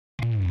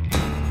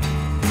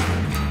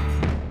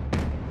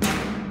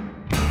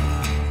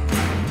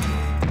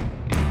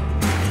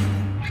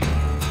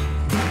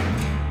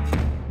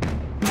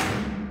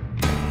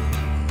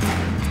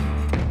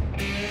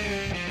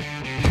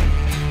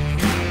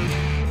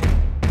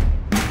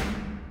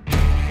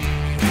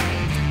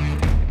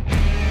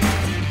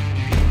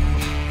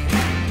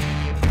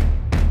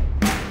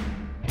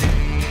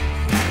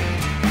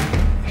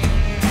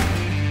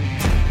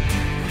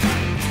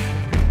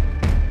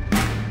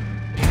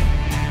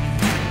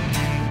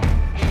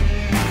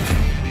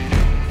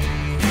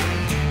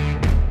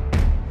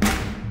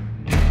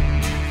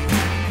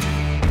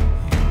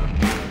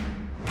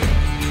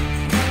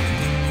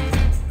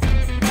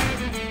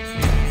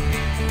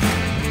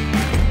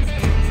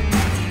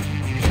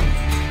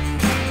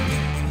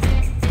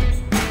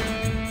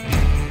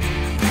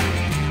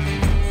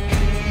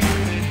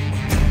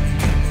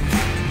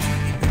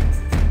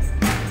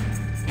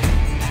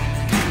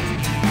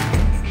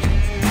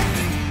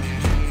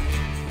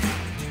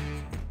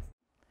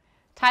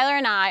Tyler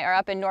and I are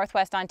up in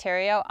Northwest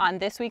Ontario. On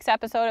this week's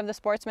episode of the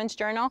Sportsman's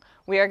Journal,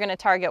 we are going to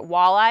target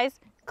walleyes,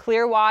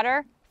 clear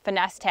water,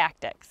 finesse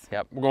tactics.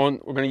 Yep, we're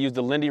going to use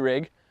the Lindy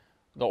rig,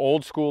 the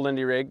old school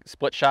Lindy rig,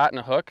 split shot and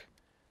a hook.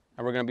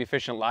 And we're going to be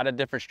fishing a lot of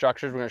different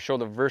structures. We're going to show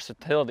the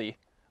versatility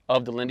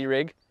of the Lindy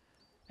rig.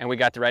 And we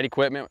got the right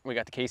equipment. We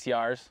got the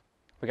KCRs.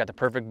 We got the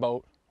perfect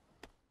boat.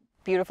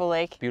 Beautiful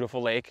lake.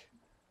 Beautiful lake.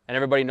 And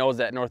everybody knows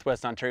that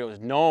Northwest Ontario is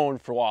known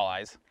for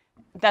walleyes.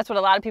 That's what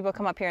a lot of people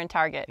come up here and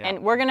target. Yep.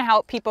 And we're going to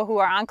help people who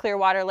are on clear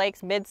water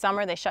lakes.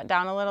 Midsummer, they shut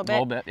down a little bit. A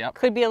little bit, yep.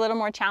 Could be a little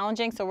more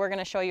challenging, so we're going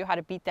to show you how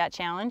to beat that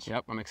challenge.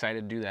 Yep, I'm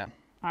excited to do that.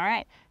 All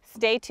right.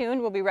 Stay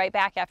tuned. We'll be right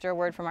back after a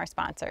word from our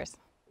sponsors.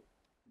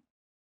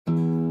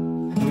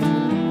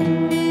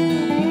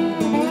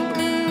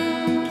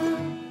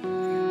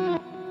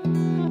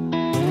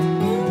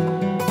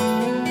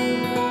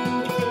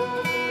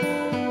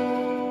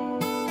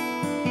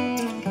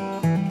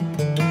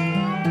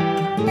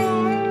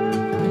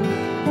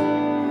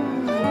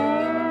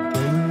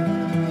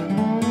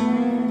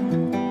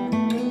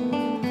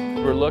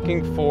 We're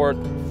looking for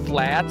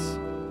flats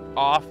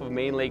off of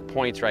main lake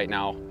points right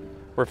now.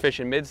 We're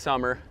fishing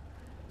midsummer,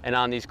 and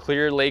on these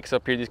clear lakes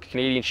up here, this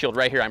Canadian Shield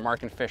right here, I'm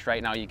marking fish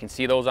right now. You can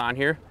see those on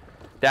here.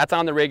 That's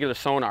on the regular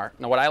sonar.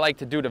 Now what I like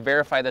to do to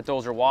verify that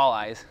those are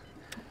walleyes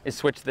is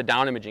switch to the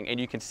down imaging, and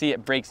you can see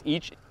it breaks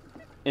each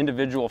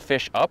individual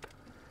fish up,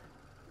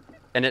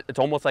 and it's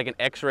almost like an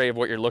x-ray of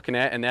what you're looking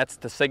at, and that's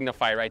to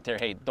signify right there,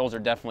 hey, those are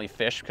definitely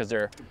fish, because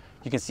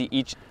you can see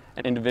each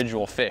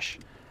individual fish.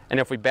 And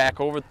if we back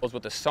over those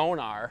with the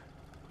sonar,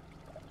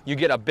 you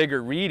get a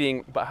bigger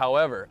reading, but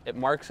however, it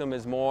marks them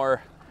as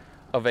more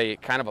of a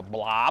kind of a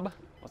blob.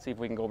 Let's see if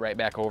we can go right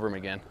back over them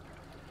again.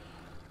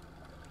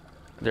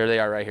 There they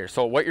are right here.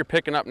 So what you're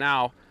picking up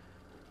now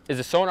is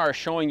the sonar is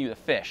showing you the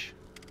fish.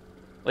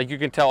 Like you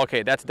can tell,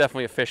 okay, that's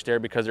definitely a fish there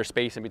because there's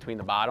space in between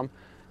the bottom,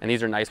 and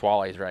these are nice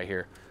walleyes right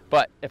here.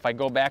 But if I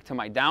go back to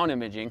my down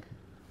imaging,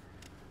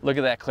 look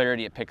at that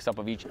clarity it picks up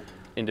of each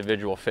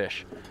individual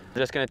fish.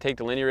 We're just gonna take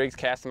the Lindy rigs,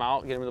 cast them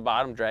out, get them to the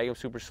bottom, drag them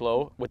super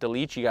slow. With the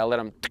leech, you gotta let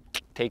them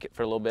take it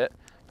for a little bit,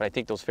 but I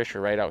think those fish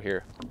are right out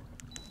here.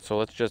 So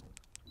let's just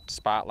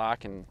spot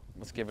lock and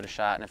let's give it a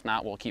shot, and if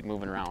not, we'll keep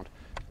moving around.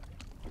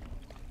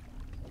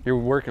 You're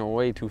working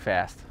way too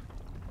fast.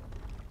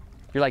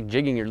 You're like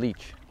jigging your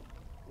leech.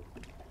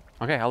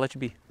 Okay, I'll let you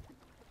be.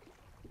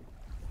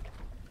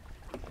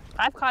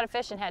 I've caught a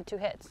fish and had 2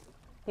 hits.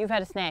 You've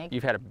had a snag.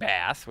 You've had a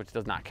bass, which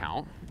does not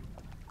count.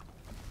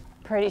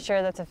 Pretty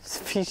sure that's a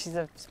species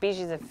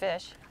of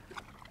fish.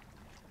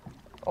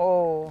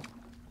 Oh.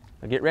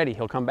 Now get ready,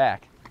 he'll come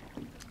back.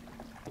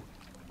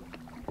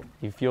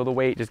 You feel the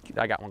weight,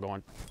 I got one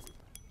going.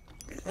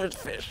 There's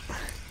fish.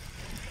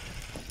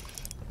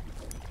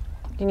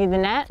 Do you need the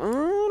net? I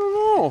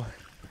don't know.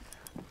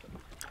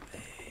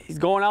 He's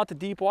going out to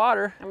deep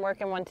water. I'm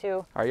working one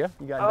too. Are you?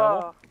 You got a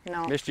double?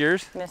 No. Missed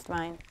yours? Missed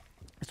mine.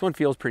 This one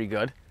feels pretty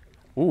good.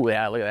 Ooh,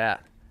 yeah, look at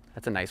that.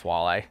 That's a nice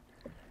walleye.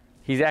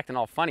 He's acting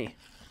all funny,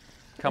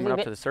 coming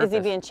up to the surface. Is he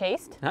being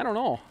chased? I don't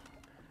know.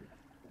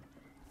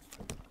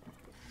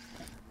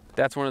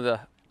 That's one of the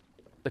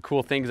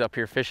cool things up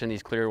here fishing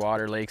these clear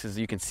water lakes is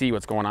you can see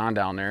what's going on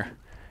down there.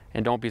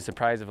 And don't be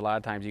surprised if a lot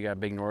of times you got a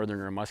big northern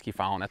or a musky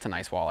fowl, and that's a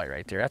nice walleye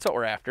right there. That's what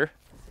we're after.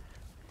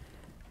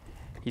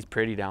 He's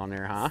pretty down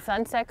there, huh?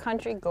 Sunset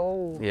Country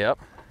Gold. Yep.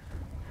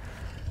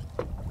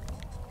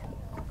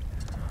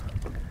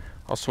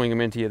 I'll swing him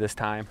into you this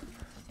time.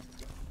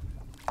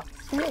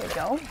 There we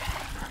go.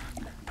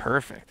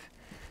 Perfect.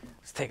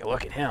 Let's take a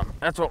look at him.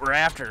 That's what we're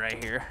after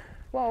right here.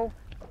 Whoa.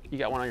 You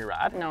got one on your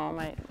rod? No,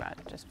 my rod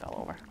just fell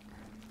over.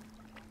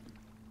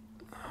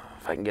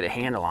 If I can get a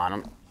handle on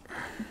him.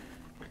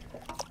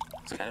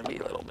 It's gonna be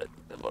a little bit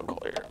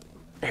difficult here.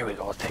 Here we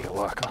go, let's take a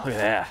look. Look at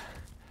that.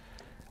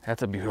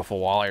 That's a beautiful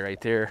walleye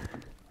right there.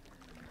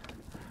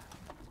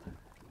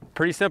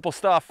 Pretty simple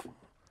stuff.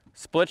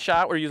 Split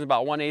shot, we're using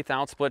about 1/8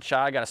 ounce split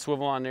shot. I got a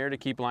swivel on there to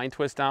keep line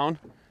twist down.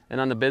 And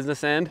on the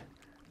business end,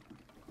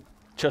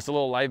 just a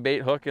little live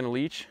bait hook and a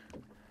leech.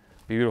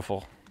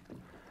 Beautiful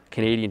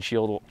Canadian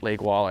Shield Lake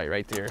walleye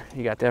right there.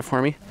 You got that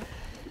for me?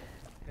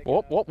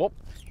 Whoop, whoop, whoop.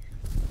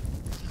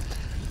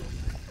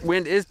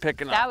 Wind is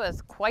picking up. That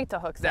was quite the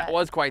hook set. That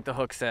was quite the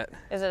hook set.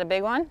 Is it a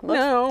big one? Looks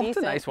no, decent. It's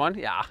a nice one,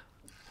 yeah.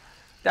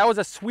 That was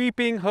a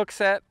sweeping hook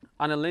set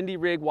on a Lindy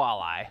rig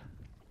walleye.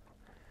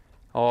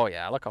 Oh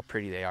yeah, look how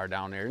pretty they are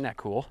down there. Isn't that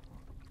cool?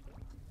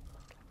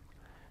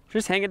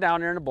 Just hanging down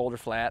there in a boulder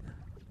flat.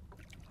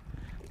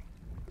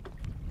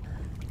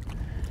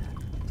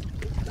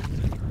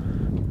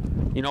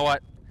 You know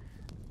what?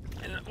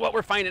 And what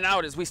we're finding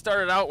out is we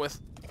started out with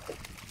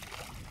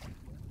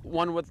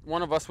one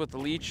of us with the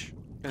leech,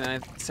 and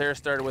then Sarah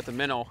started with the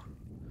minnow.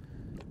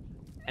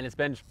 And it's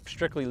been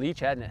strictly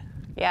leech, hasn't it?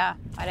 Yeah,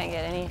 I didn't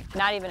get any,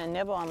 not even a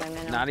nibble on my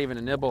minnow. Not even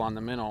a nibble on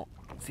the minnow.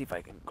 Let's see if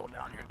I can go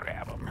down here and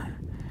grab them.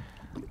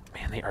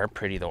 Man, they are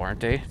pretty though,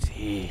 aren't they?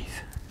 Jeez,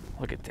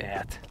 look at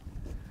that.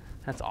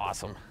 That's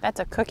awesome.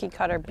 That's a cookie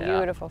cutter,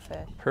 beautiful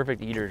fish.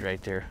 Perfect eaters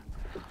right there.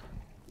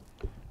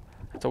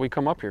 That's what we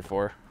come up here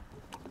for.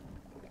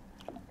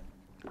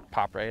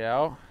 Pop right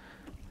out.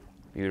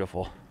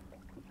 Beautiful.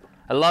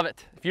 I love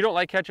it. If you don't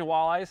like catching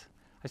walleyes,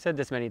 I said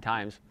this many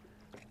times,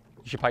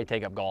 you should probably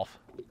take up golf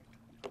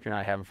if you're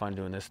not having fun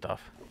doing this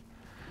stuff.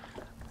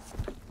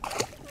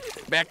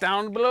 Back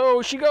down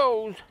below she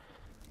goes.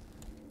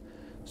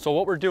 So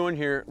what we're doing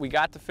here, we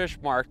got the fish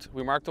marked.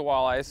 We marked the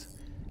walleyes,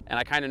 and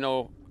I kind of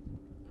know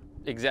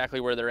exactly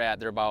where they're at.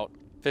 They're about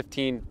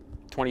 15,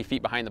 20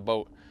 feet behind the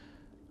boat.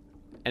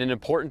 And an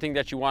important thing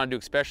that you want to do,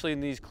 especially in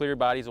these clear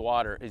bodies of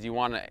water, is you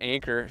want to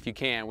anchor, if you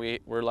can.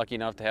 We're lucky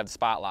enough to have the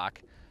spot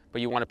lock,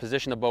 but you want to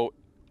position the boat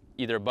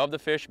either above the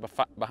fish,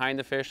 behind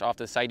the fish, off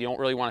to the side. You don't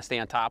really want to stay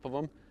on top of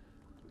them,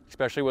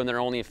 especially when they're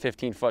only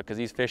 15 foot, because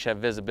these fish have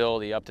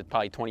visibility up to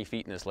probably 20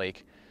 feet in this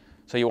lake.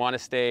 So you want to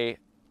stay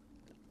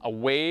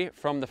away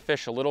from the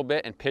fish a little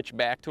bit and pitch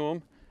back to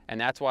them.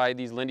 And that's why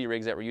these Lindy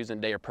rigs that we're using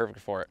today are perfect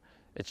for it.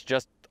 It's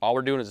just, all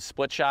we're doing is a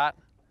split shot,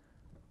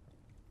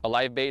 a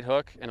live bait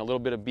hook, and a little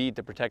bit of bead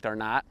to protect our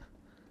knot.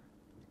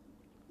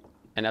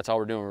 And that's all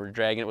we're doing. We're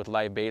dragging it with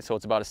live bait, so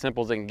it's about as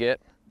simple as it can get.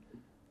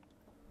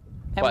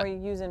 And we're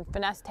using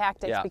finesse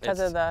tactics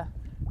because of the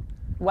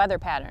weather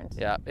patterns.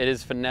 Yeah, it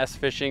is finesse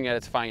fishing at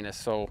its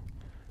finest. So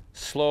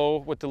slow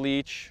with the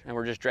leech, and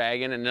we're just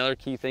dragging. And another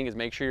key thing is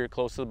make sure you're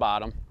close to the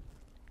bottom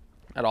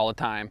at all the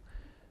time.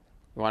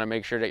 You want to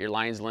make sure that your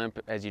line's limp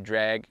as you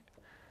drag,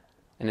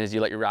 and as you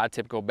let your rod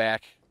tip go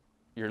back,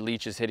 your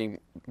leech is hitting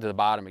the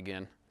bottom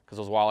again, because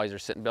those walleyes are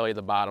sitting belly at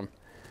the bottom.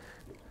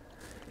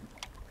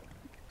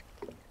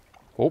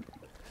 Oh,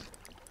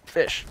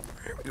 fish.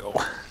 There we go.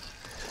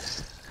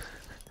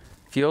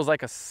 Feels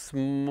like a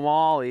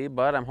smallie,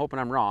 but I'm hoping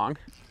I'm wrong.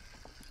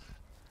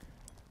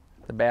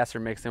 The bass are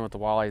mixed in with the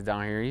walleyes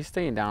down here. He's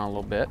staying down a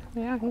little bit.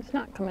 Yeah, he's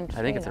not coming straight.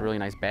 I think it's a really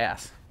nice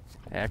bass,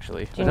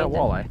 actually. Is that a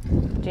walleye?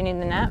 Do you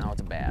need the net? No, it's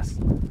a bass.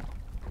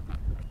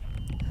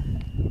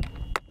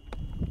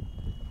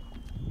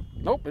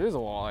 Nope, it is a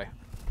walleye.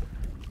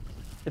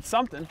 It's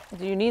something.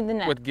 Do you need the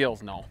net? With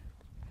gills, no.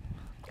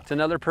 It's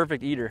another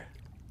perfect eater.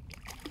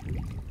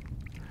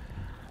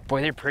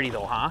 Boy, they're pretty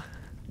though, huh?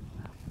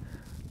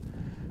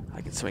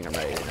 I can swing them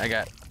right in. I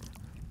got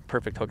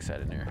perfect hook set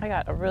in there. I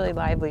got a really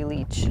lively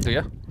leech. Do you?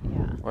 Yeah.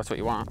 Well, that's what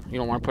you want. You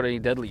don't want to put any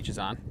dead leeches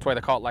on. That's why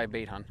they call it live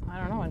bait, hun. I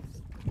don't know.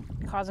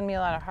 It's causing me a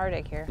lot of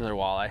heartache here. Another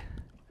walleye.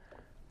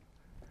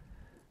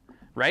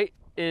 Right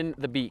in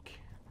the beak.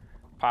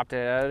 Pop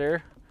that out of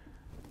there.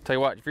 Tell you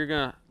what, if you're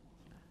gonna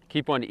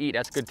keep one to eat,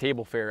 that's good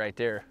table fare right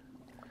there.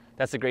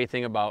 That's the great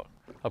thing about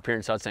up here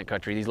in Sunset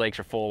Country. These lakes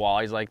are full of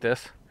walleyes like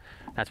this.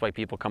 That's why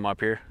people come up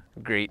here.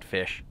 Great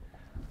fish.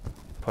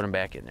 Put them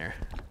back in there.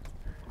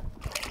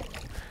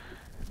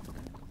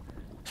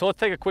 So let's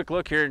take a quick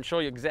look here and show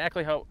you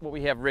exactly what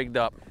we have rigged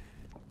up.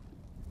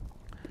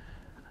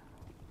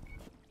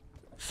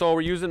 So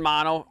we're using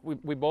mono.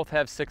 We both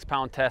have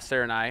 6-pound tests,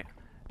 Sarah and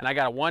I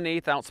got a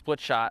 1/8 ounce split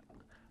shot,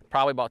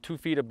 probably about 2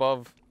 feet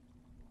above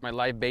my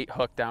live bait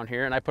hook down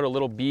here, and I put a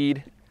little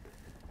bead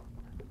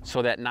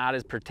so that knot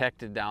is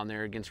protected down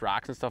there against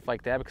rocks and stuff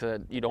like that,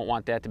 because you don't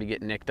want that to be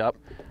getting nicked up.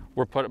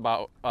 We're put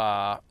about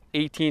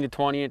 18 to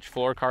 20 inch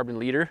fluorocarbon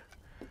leader,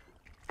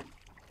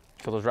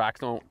 so those rocks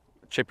don't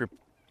chip your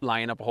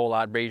line up a whole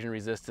lot. Abrasion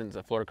resistance,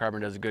 the fluorocarbon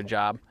does a good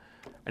job,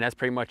 and that's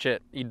pretty much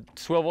it. You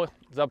swivel,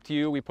 it's up to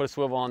you. We put a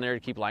swivel on there to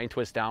keep line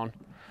twist down,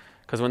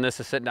 because when this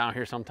is sitting down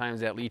here, sometimes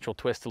that leech will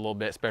twist a little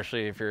bit,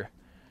 especially if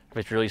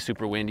it's really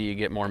super windy, you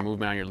get more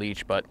movement on your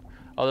leech. But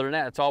other than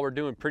that, that's all we're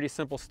doing. Pretty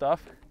simple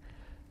stuff.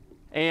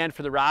 And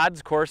for the rods,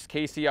 of course,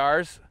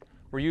 KCRs,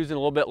 we're using a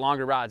little bit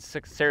longer rods.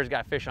 Sarah's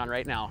got fish on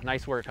right now.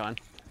 Nice work, hon.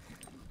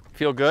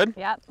 Feel good?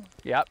 Yep.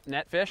 Yep,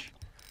 net fish.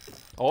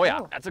 Oh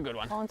yeah, Ooh, that's a good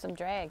one. Pulling some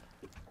drag.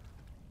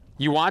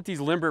 You want these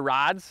limber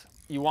rods,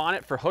 you want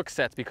it for hook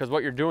sets, because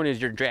what you're doing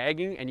is you're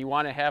dragging and you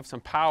want to have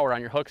some power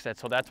on your hook set.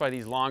 So that's why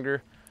these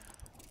longer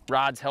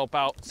rods help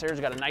out. Sarah's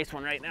got a nice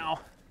one right now.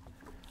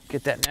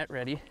 Get that net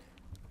ready.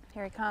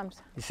 Here he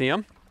comes. You see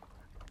him?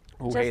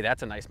 Oh, hey,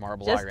 that's a nice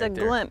marble eye right there.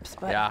 Just a glimpse,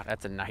 but yeah,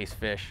 that's a nice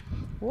fish.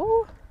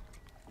 Woo.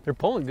 They're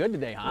pulling good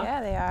today, huh?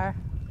 Yeah, they are.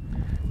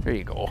 There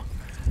you go.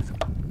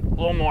 A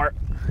little more.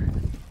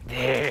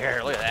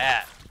 There, look at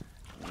that.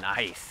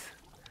 Nice.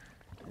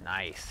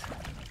 Nice.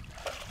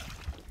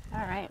 All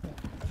right.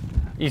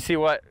 You see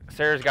what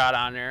Sarah's got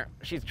on there?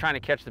 She's trying to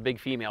catch the big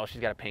female. She's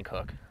got a pink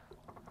hook.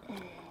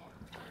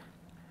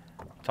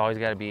 It's always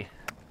got to be.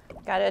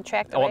 Got to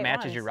attract the right right it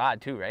matches ones. Your rod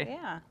too, right?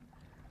 Yeah.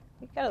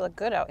 You got to look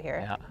good out here.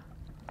 Yeah.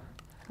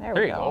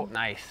 There you go.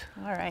 Nice.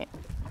 All right.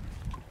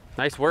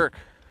 Nice work.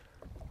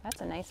 That's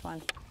a nice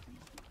one.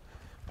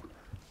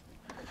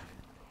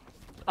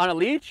 On a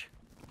leech?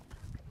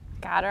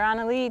 Got her on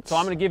a leech. So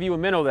I'm going to give you a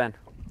minnow then.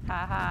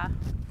 Ha ha.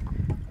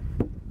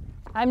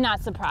 I'm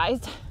not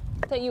surprised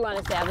that you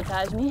want to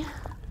sabotage me.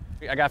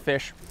 I got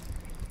fish.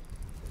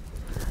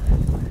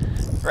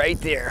 Right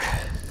there.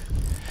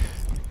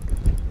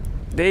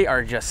 They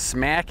are just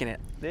smacking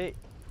it.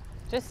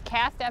 Just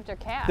cast after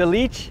cast. The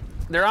leech,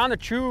 they're on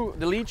the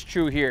leech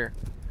chew here.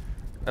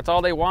 That's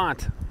all they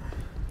want.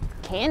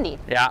 Candy.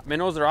 Yeah,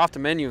 minnows are off the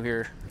menu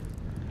here.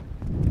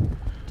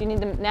 Do you need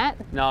the net?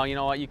 No, you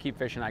know what? You keep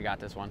fishing. I got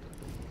this one.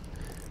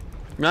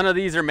 None of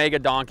these are mega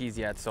donkeys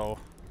yet, so.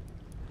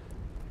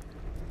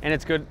 And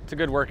it's good. It's a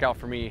good workout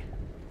for me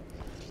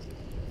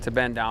to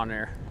bend down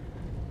there.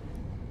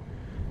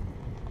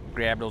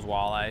 Grab those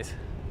walleyes.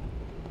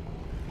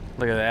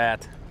 Look at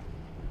that.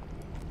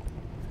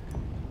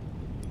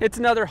 It's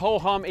another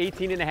ho-hum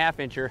 18.5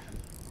 incher.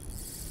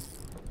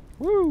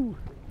 Woo!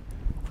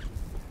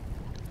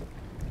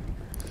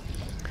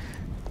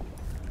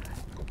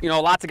 You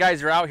know, lots of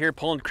guys are out here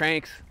pulling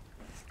cranks,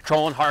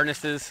 trolling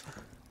harnesses,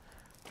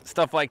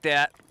 stuff like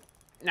that.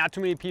 Not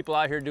too many people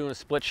out here doing a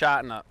split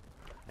shot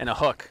and a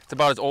hook. It's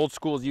about as old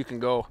school as you can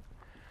go.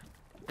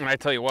 And I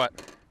tell you what,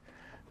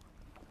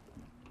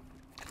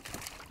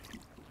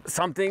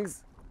 some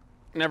things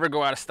never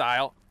go out of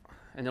style,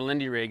 and the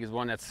Lindy rig is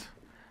one that's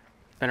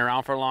been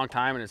around for a long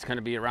time, and it's going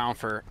to be around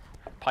for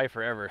probably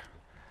forever.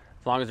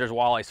 As long as there's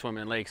walleye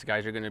swimming in lakes,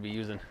 guys are going to be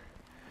using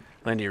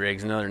Lindy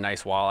rigs. Another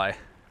nice walleye.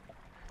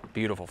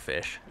 Beautiful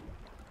fish.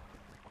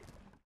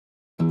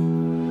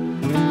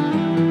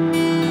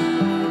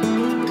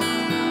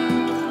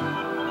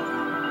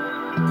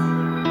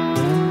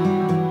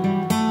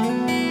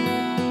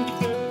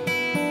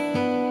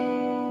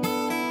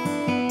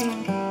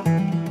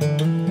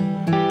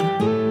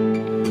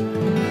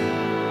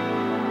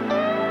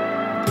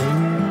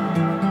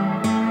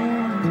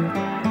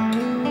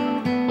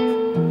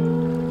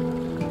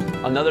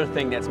 Another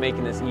thing that's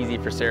making this easy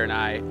for Sara and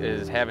I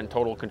is having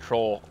total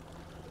control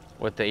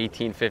with the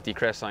 1850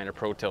 Crestliner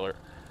Pro Tiller.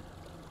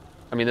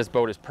 I mean, this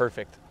boat is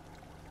perfect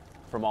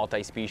for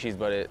multi-species,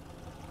 but it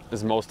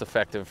is most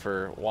effective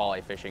for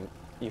walleye fishing.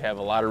 You have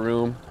a lot of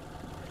room.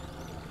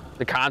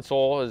 The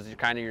console is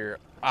kind of your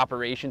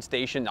operation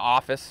station, the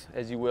office,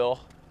 as you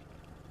will,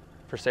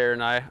 for Sara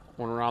and I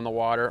when we're on the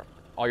water.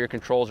 All your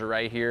controls are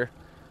right here.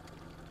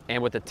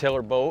 And with the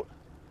tiller boat,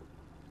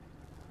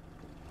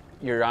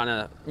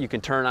 you can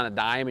turn on a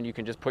dime and you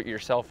can just put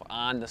yourself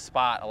on the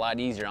spot a lot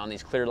easier. On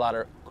these clear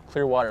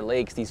water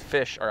lakes, these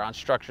fish are on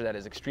structure that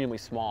is extremely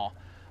small.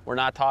 We're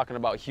not talking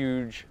about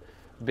huge,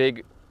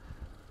 big,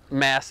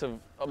 massive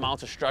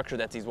amounts of structure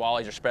that these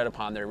walleyes are spread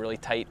upon. They're really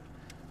tight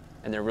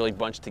and they're really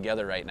bunched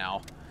together right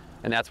now.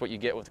 And that's what you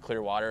get with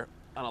clear water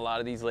on a lot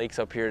of these lakes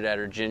up here that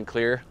are gin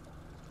clear,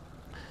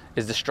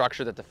 is the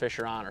structure that the fish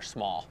are on are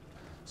small.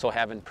 So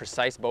having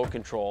precise boat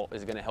control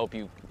is going to help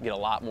you get a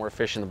lot more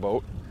fish in the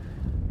boat.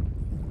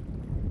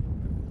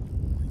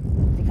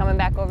 Coming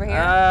back over here?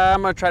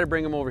 I'm gonna try to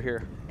bring him over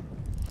here.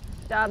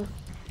 Dubs.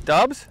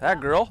 Dubs?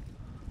 That girl.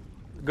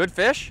 Good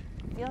fish?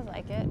 Feels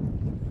like it.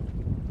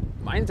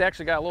 Mine's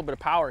actually got a little bit of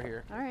power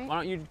here. All right. Why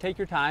don't you take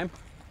your time?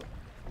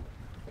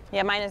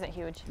 Yeah, mine isn't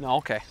huge. No,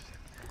 okay.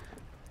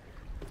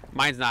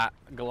 Mine's not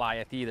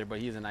Goliath either, but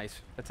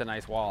that's a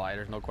nice walleye.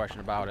 There's no question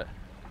about it.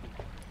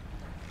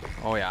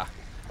 Oh yeah.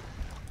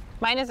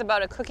 Mine is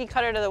about a cookie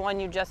cutter to the one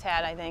you just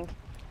had, I think.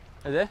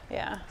 Is it?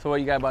 Yeah. So what,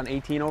 you got about an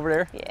 18 over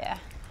there? Yeah.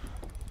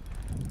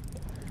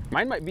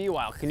 Mine might be a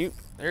while.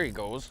 There he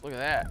goes. Look at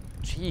that.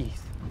 Jeez.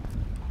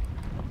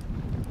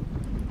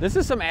 This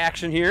is some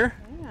action here.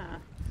 Yeah.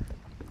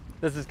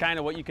 This is kind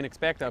of what you can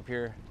expect up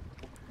here.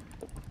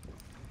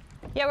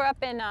 Yeah, we're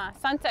up in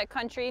Sunset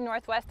Country,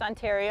 Northwest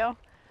Ontario,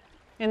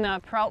 in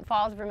the Peralt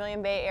Falls,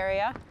 Vermilion Bay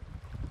area.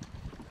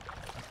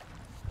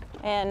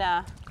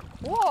 And,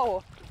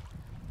 whoa.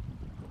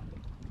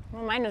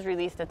 Well, mine was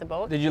released at the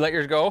boat. Did you let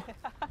yours go?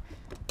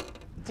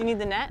 Do you need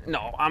the net?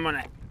 No,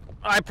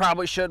 I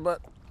probably should,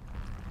 but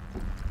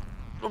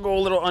we'll go a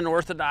little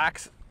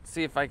unorthodox,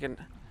 see if I can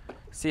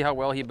see how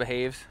well he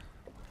behaves.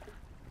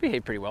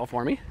 Behaved pretty well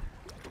for me.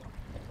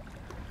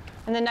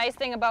 And the nice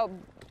thing about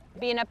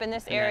being up in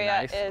this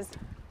area is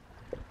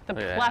the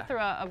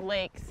plethora of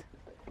lakes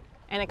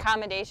and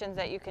accommodations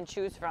that you can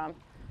choose from.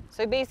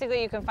 So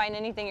basically you can find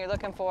anything you're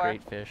looking for.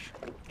 Great fish.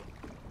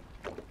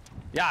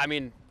 Yeah, I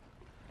mean,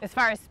 as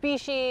far as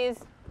species,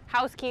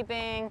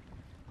 housekeeping,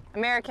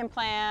 American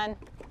plan,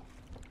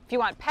 if you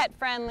want pet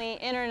friendly,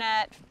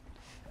 internet,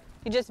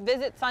 you just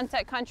visit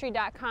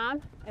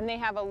sunsetcountry.com and they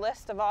have a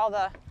list of all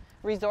the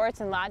resorts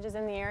and lodges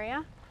in the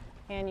area,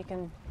 and you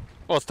can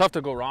well, it's tough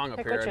to go wrong up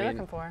here. Pick what you're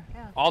looking for.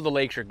 Yeah. All the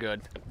lakes are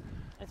good.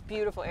 It's a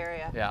beautiful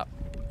area. Yeah.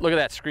 Look at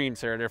that screen,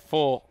 Sara. They're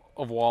full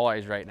of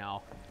walleyes right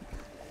now.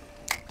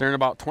 They're in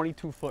about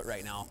 22 foot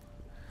right now.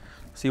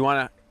 So you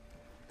want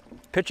to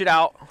pitch it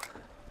out.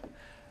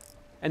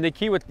 And the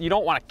key with, you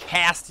don't want to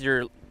cast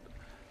your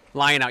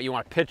line out, you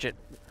want to pitch it.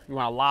 You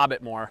want to lob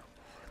it more.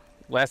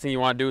 Last thing you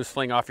want to do is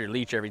fling off your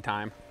leech every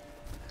time.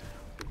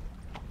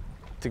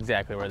 It's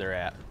exactly where they're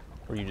at,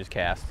 where you just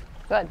cast.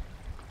 Good.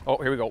 Oh,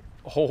 here we go.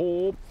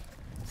 Oh,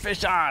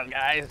 fish on,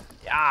 guys.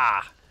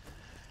 Yeah.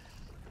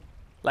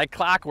 Like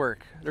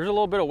clockwork. There's a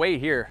little bit of weight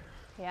here.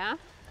 Yeah?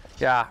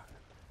 Yeah.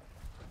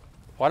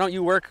 Why don't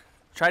you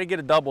try to get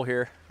a double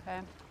here.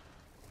 Okay.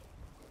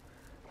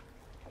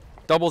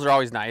 Doubles are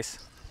always nice.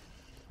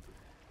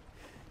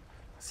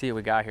 Let's see what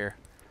we got here.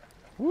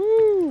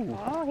 Woo!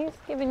 Oh, he's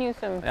giving you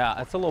some. Yeah,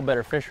 that's a little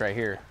better fish right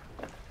here.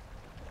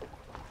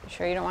 You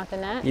sure you don't want the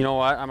net? You know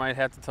what? I might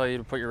have to tell you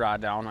to put your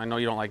rod down. I know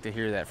you don't like to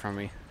hear that from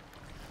me.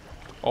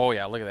 Oh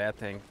yeah, look at that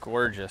thing.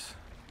 Gorgeous.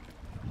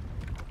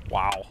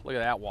 Wow, look at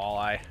that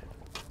walleye.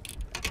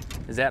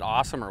 Is that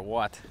awesome or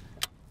what?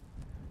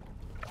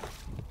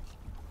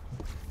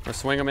 Let's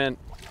swing them in.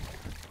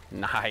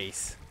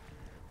 Nice.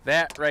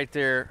 That right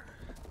there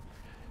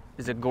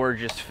is a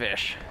gorgeous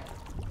fish.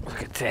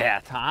 Look at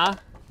that, huh?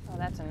 Oh,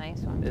 that's a nice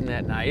one. Isn't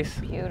that nice?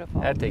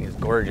 Beautiful. That thing is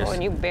gorgeous. Oh,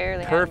 and you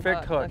barely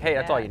Perfect hook. hook. Hey,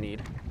 that's all you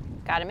need.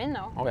 Got him in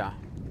though. Oh yeah.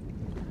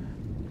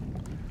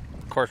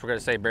 Of course, we're gonna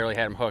say barely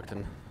had him hooked,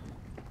 and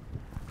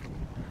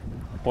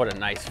what a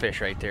nice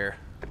fish right there.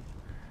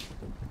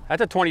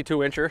 That's a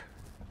 22-incher.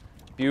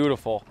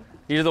 Beautiful.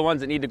 These are the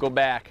ones that need to go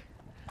back.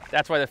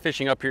 That's why the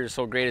fishing up here is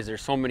so great, is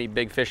there's so many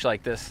big fish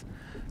like this.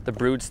 The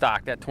brood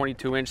stock, that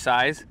 22-inch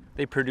size,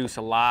 they produce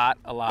a lot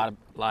of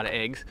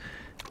eggs.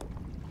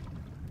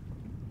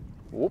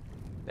 Whoop,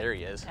 there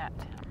he is.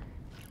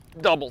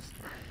 Doubles.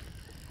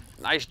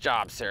 Nice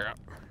job, Sarah.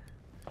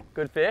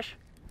 Good fish?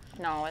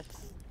 No, it's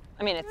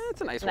a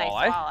nice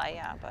walleye,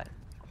 yeah, but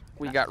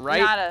we got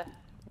right not a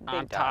big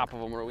on top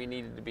of them where we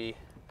needed to be.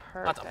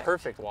 Perfect. That's a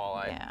perfect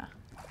walleye. Yeah.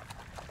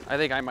 I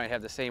think I might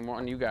have the same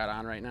one you got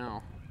on right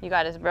now. You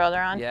got his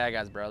brother on? Yeah, I got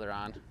his brother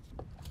on.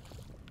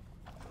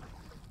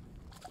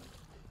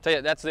 Tell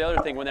you, that's the other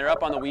thing. When they're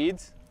up on the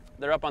weeds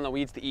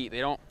to eat.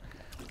 They don't.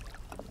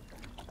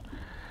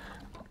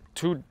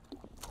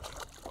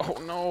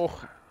 Oh no.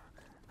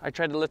 I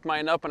tried to lift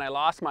mine up and I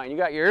lost mine. You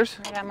got yours?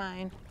 I got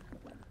mine.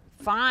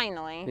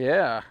 Finally.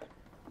 Yeah.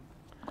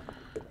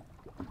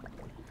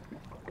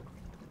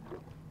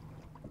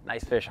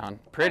 Nice fish, hon.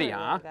 Pretty,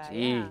 huh?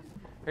 Gee. Yeah.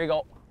 Here you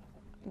go.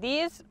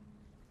 These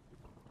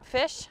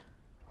fish,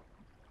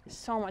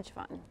 so much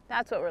fun.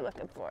 That's what we're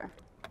looking for.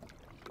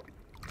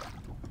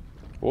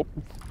 Whoop.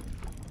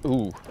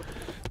 Ooh.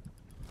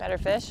 Better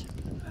fish?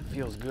 That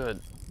feels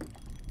good.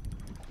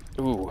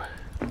 Ooh.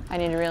 I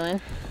need to reel in.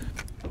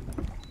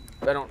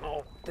 I don't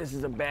know if this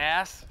is a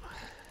bass.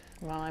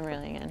 Well, I'm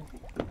reeling in.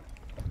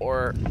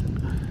 Or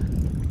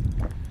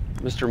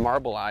Mr.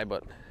 Marble Eye,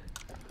 but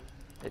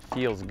it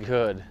feels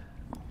good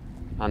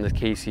on this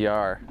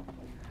KCR.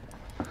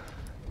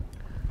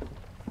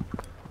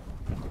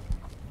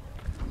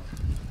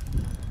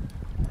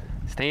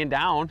 Staying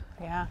down.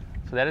 Yeah.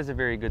 So that is a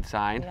very good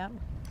sign. Yep.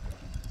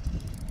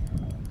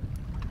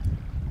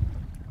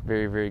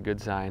 Very, very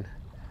good sign.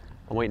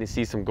 I'm waiting to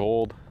see some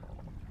gold.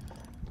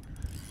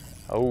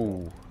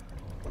 Oh.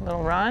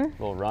 Little run.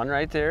 Little run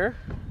right there.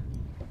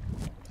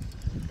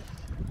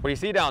 What do you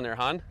see down there,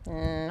 hon?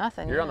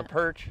 Nothing. You're on the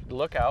perch.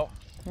 Look out.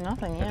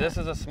 Nothing yet. If this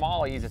is a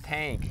smallie, he's a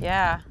tank.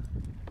 Yeah.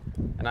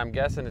 And I'm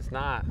guessing it's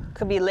not.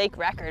 Could be lake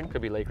record.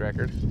 Could be lake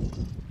record.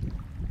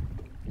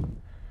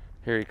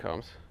 Here he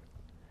comes.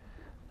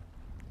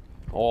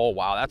 Oh,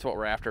 wow, that's what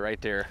we're after right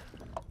there.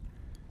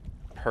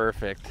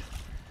 Perfect.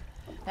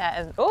 That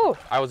is, oh.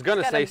 I was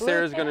gonna say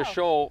Sarah's gonna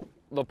show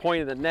the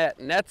point of the net.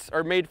 Nets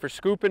are made for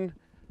scooping,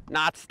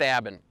 not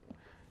stabbing.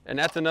 And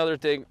that's another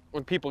thing,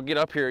 when people get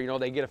up here, you know,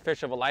 they get a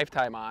fish of a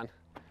lifetime on,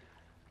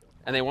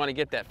 and they wanna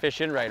get that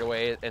fish in right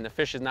away, and the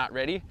fish is not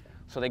ready,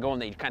 so they go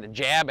and they kind of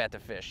jab at the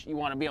fish. You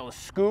wanna be able to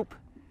scoop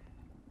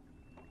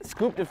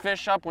the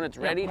fish up when it's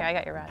ready. Yeah, I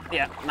got your rod.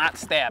 Yeah, not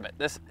stab it.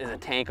 This is a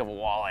tank of a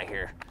walleye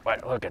here.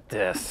 But look at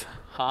this,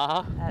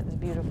 huh? That is a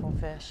beautiful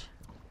fish.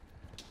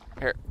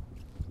 Here,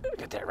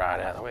 get that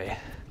rod out of the way.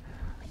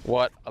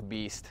 What a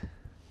beast.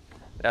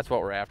 That's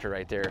what we're after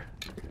right there.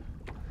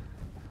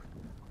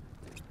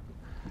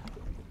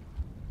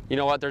 You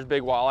know what, there's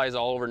big walleyes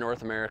all over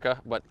North America,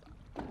 but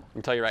I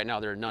can tell you right now,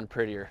 there are none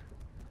prettier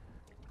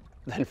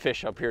than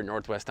fish up here in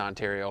Northwest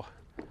Ontario.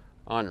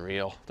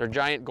 Unreal. They're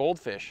giant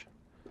goldfish.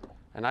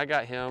 And I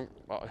got him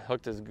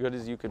hooked as good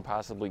as you could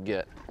possibly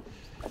get.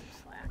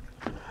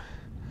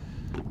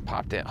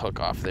 Pop that hook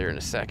off there in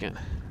a second.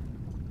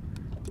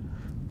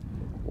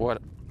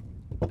 What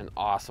an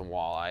awesome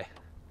walleye.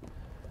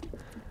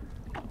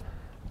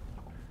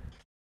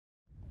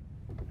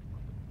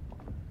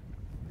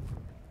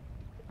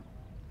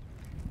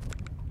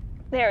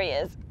 There he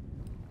is.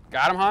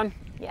 Got him, hon?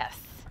 Yes.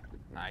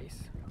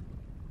 Nice.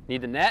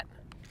 Need the net?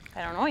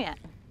 I don't know yet.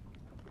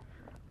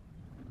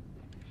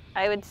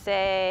 I would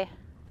say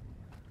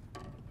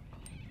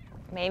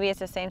maybe it's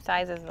the same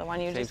size as the one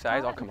you just caught.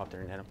 Same size? I'll come up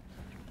there and hit him.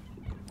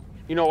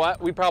 You know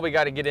what? We probably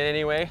got to get in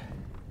anyway.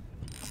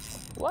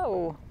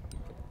 Whoa.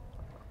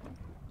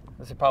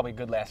 This is probably a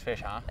good last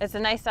fish, huh? It's a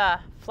nice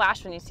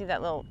flash when you see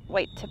that little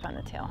white tip on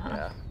the tail, huh?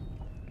 Yeah.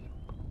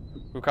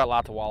 We've caught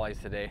lots of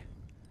walleyes today.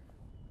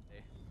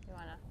 You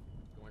want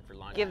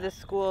to to give the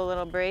school a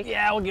little break?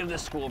 Yeah, we'll give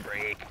this school a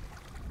break.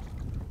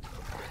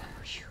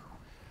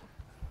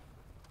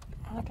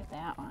 Look at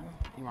that one.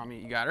 You want me?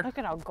 You got her? Look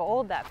at how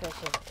gold that fish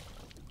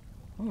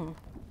is.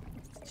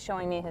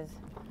 Showing me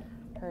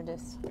her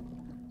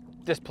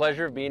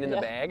displeasure of being in the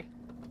bag.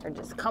 Her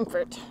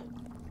discomfort.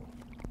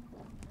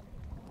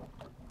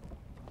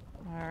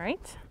 All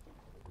right.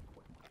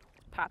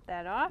 Pop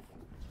that off.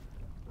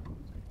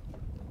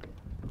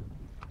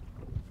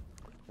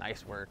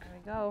 Nice work. There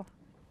we go.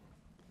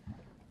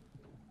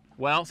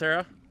 Well,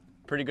 Sarah,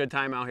 pretty good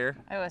time out here.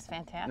 It was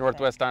fantastic.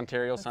 Northwest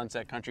Ontario,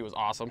 Sunset Country was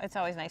awesome. It's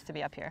always nice to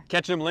be up here.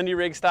 Catching them Lindy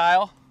rig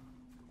style.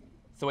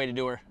 the way to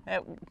do her.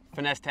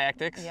 Finesse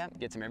tactics. Yep.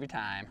 Gets them every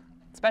time.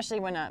 Especially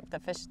when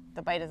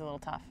the bite is a little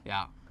tough.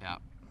 Yeah, yeah.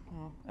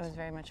 Oh, it was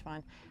very much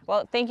fun.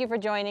 Well, thank you for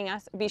joining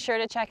us. Be sure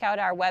to check out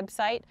our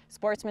website,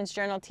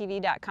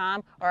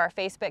 sportsmansjournaltv.com, or our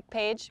Facebook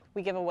page.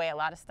 We give away a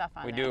lot of stuff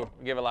on there. We do.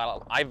 We give a lot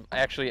of. I've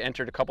actually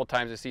entered a couple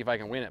times to see if I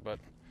can win it, but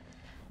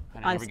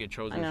I never get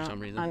chosen for some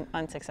reason.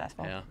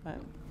 Unsuccessful. Yeah. But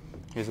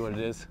here's what it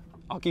is.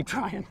 I'll keep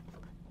trying.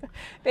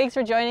 Thanks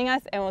for joining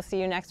us, and we'll see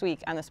you next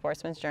week on the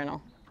Sportsman's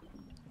Journal.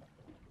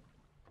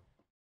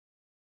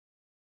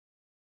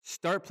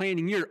 Start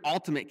planning your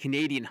ultimate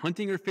Canadian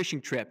hunting or fishing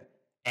trip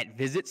at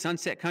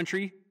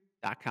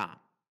visitsunsetcountry.com.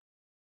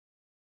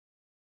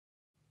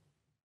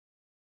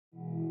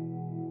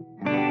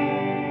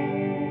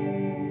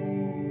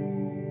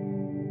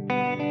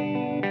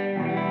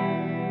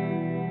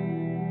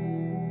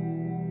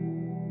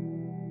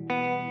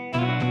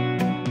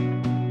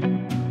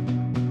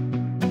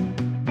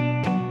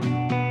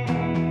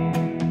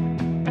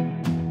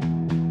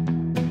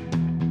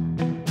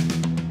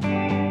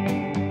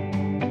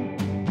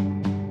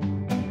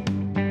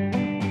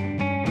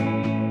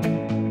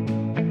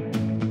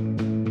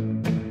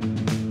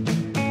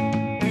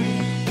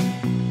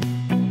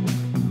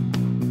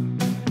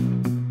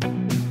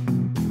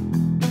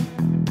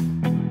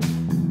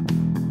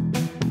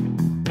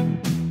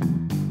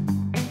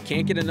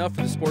 Can't get enough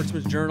of the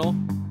Sportsman's Journal?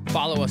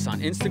 Follow us on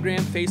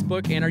Instagram,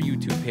 Facebook, and our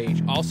YouTube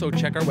page. Also,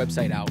 check our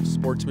website out,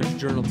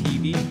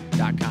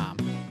 sportsmansjournaltv.com.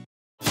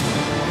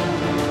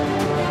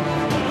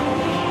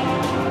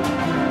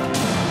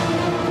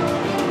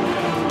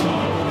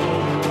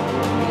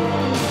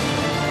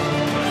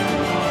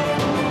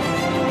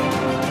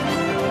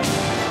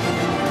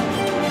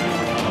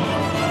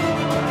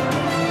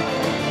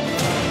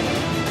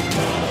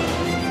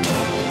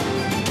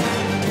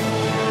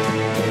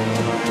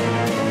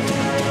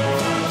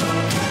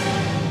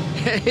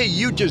 Hey,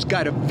 you just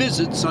got to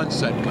visit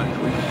Sunset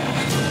Country.